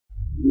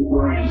Hi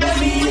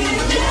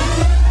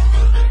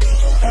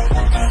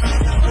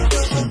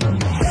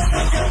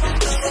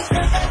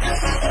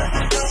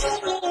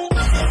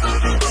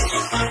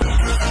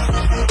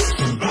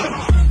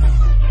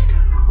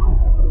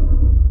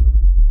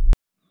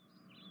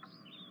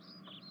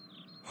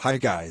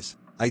guys,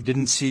 I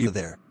didn't see you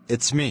there.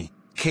 It's me,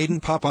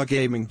 Caden Papa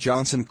Gaming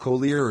Johnson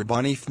Collier or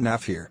Bonnie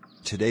FNAF here.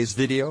 Today's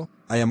video,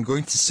 I am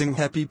going to sing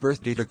happy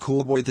birthday to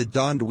Coolboy the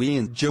Don Dwee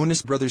and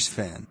Jonas Brothers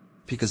fan,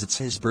 because it's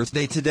his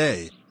birthday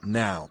today.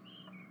 Now,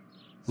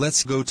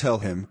 let's go tell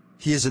him,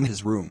 he is in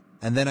his room,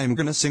 and then I'm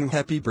gonna sing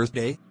happy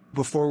birthday.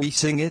 Before we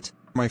sing it,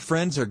 my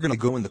friends are gonna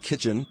go in the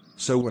kitchen,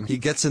 so when he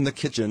gets in the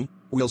kitchen,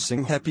 we'll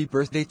sing happy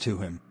birthday to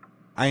him.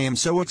 I am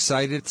so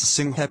excited to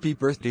sing happy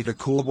birthday to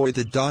Coolboy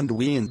the Don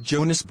Dwee and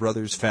Jonas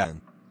Brothers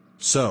fan.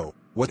 So,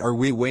 what are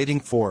we waiting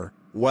for?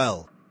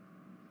 Well,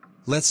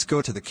 let's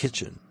go to the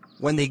kitchen.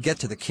 When they get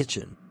to the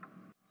kitchen,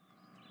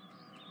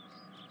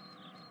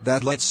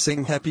 let's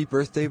sing happy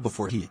birthday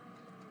before he...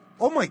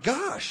 Oh my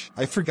gosh!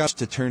 I forgot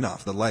to turn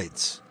off the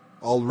lights.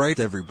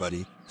 Alright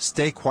everybody,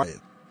 stay quiet.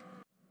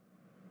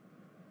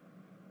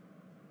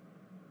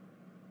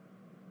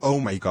 Oh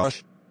my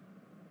gosh.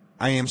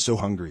 I am so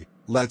hungry.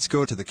 Let's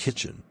go to the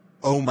kitchen.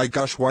 Oh my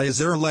gosh, why is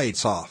there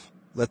lights off?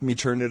 Let me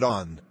turn it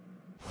on.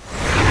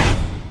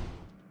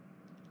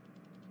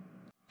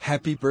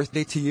 Happy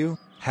birthday to you,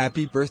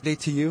 happy birthday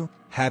to you,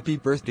 happy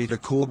birthday to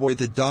Coolboy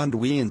the Don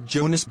Dwee and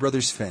Jonas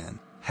Brothers fan.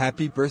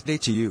 Happy birthday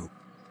to you.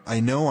 I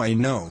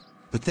know,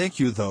 but thank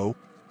you though.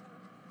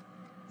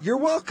 You're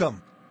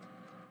welcome.